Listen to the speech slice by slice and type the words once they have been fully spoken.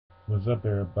What's up,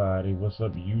 everybody? What's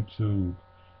up, YouTube?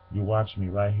 You're watching me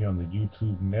right here on the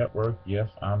YouTube network. Yes,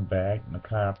 I'm back.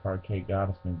 Nikao Parque, God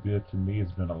has been good to me.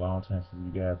 It's been a long time since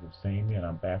you guys have seen me, and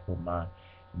I'm back with my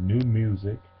new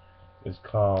music. It's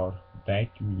called Thank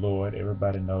You, Lord.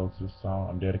 Everybody knows this song.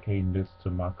 I'm dedicating this to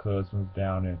my cousins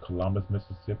down in Columbus,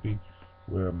 Mississippi,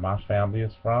 where my family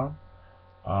is from.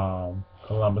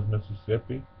 Columbus,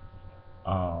 Mississippi.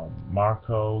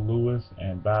 Marco Lewis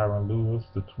and Byron Lewis,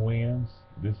 the twins.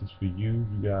 This is for you.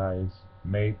 You guys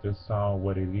made this song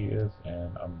what it is,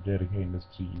 and I'm dedicating this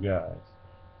to you guys.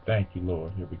 Thank you,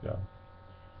 Lord. Here we go.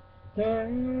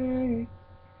 Thank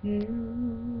you,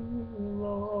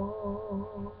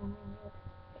 Lord.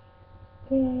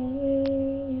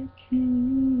 Thank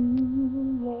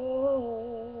you,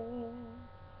 Lord.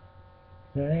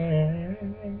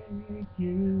 Thank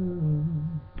you,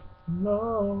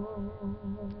 Lord.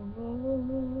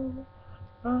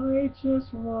 I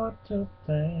just want to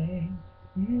thank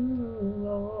you,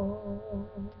 Lord,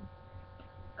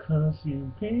 'cause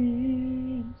you've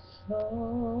been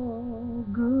so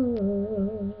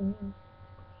good.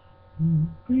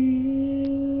 You've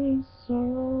been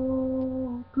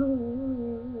so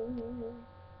good.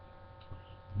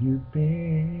 You've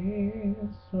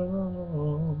been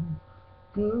so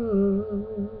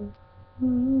good.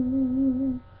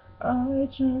 I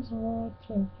just want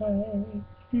to thank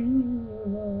you,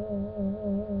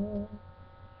 Lord.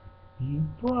 You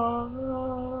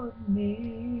brought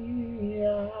me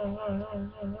out.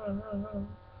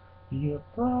 You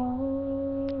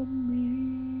brought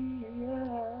me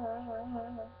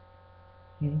out.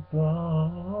 You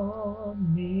brought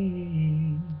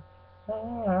me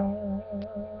out.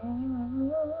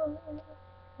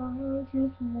 I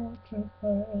just want to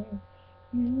thank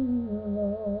you,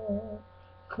 Lord.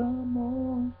 Come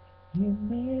on, you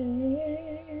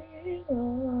made a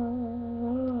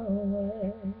way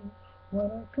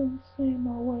when I couldn't see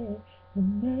my way. You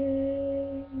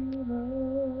made a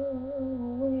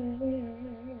way.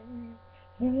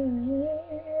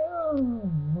 Hey, oh,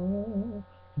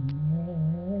 you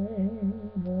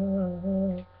made a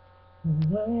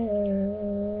way.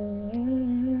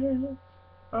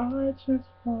 I just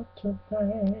want to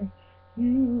thank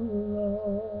you,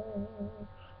 Lord.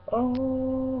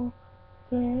 Oh,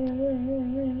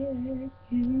 thank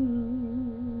you,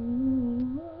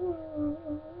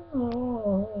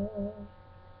 Lord.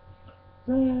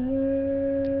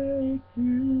 Thank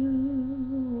you,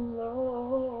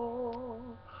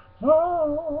 Lord.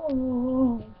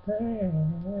 Oh,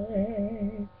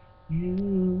 thank you,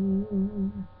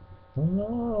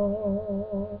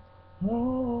 Lord.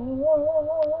 Oh,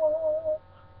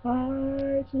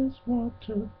 I just want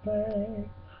to thank.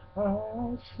 I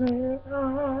said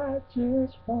I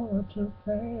just want to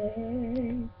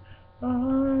thank.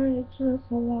 I just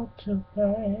want to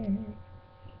thank.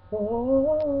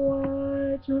 Oh,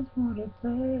 I just want to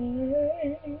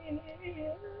thank.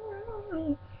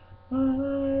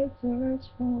 I just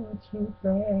want to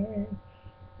thank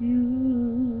you.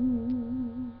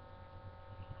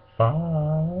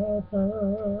 Father,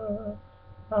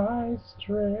 I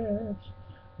stretch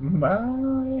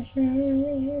my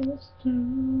hands to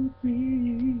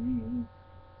thee.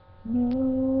 No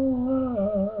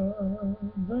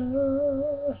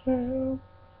other help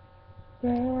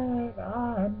that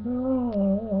I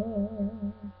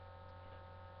know.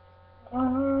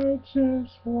 I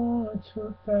just want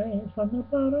to thank from the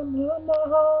bottom of my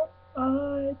heart.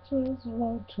 I just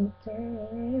want to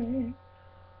thank.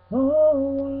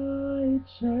 Oh, I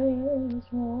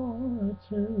just want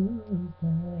to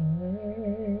thank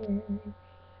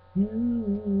you,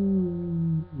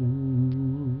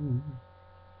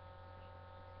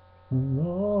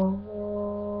 Lord.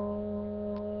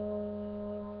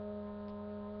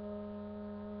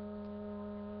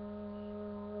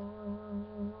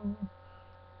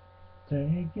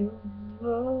 Thank you,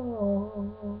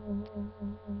 Lord.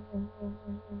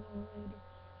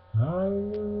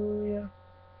 Hallelujah.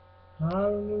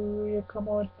 Hallelujah. Come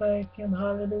on, thank Him.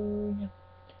 Hallelujah.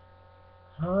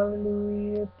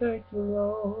 Hallelujah. Thank you,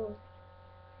 Lord.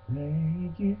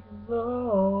 Thank you,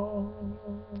 Lord.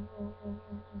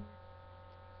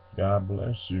 God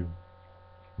bless you.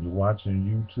 You're watching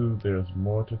YouTube. There's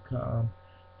more to come.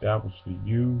 That was for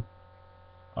you.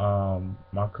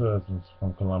 My cousins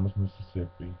from Columbus,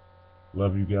 Mississippi.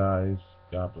 Love you guys.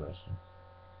 God bless you.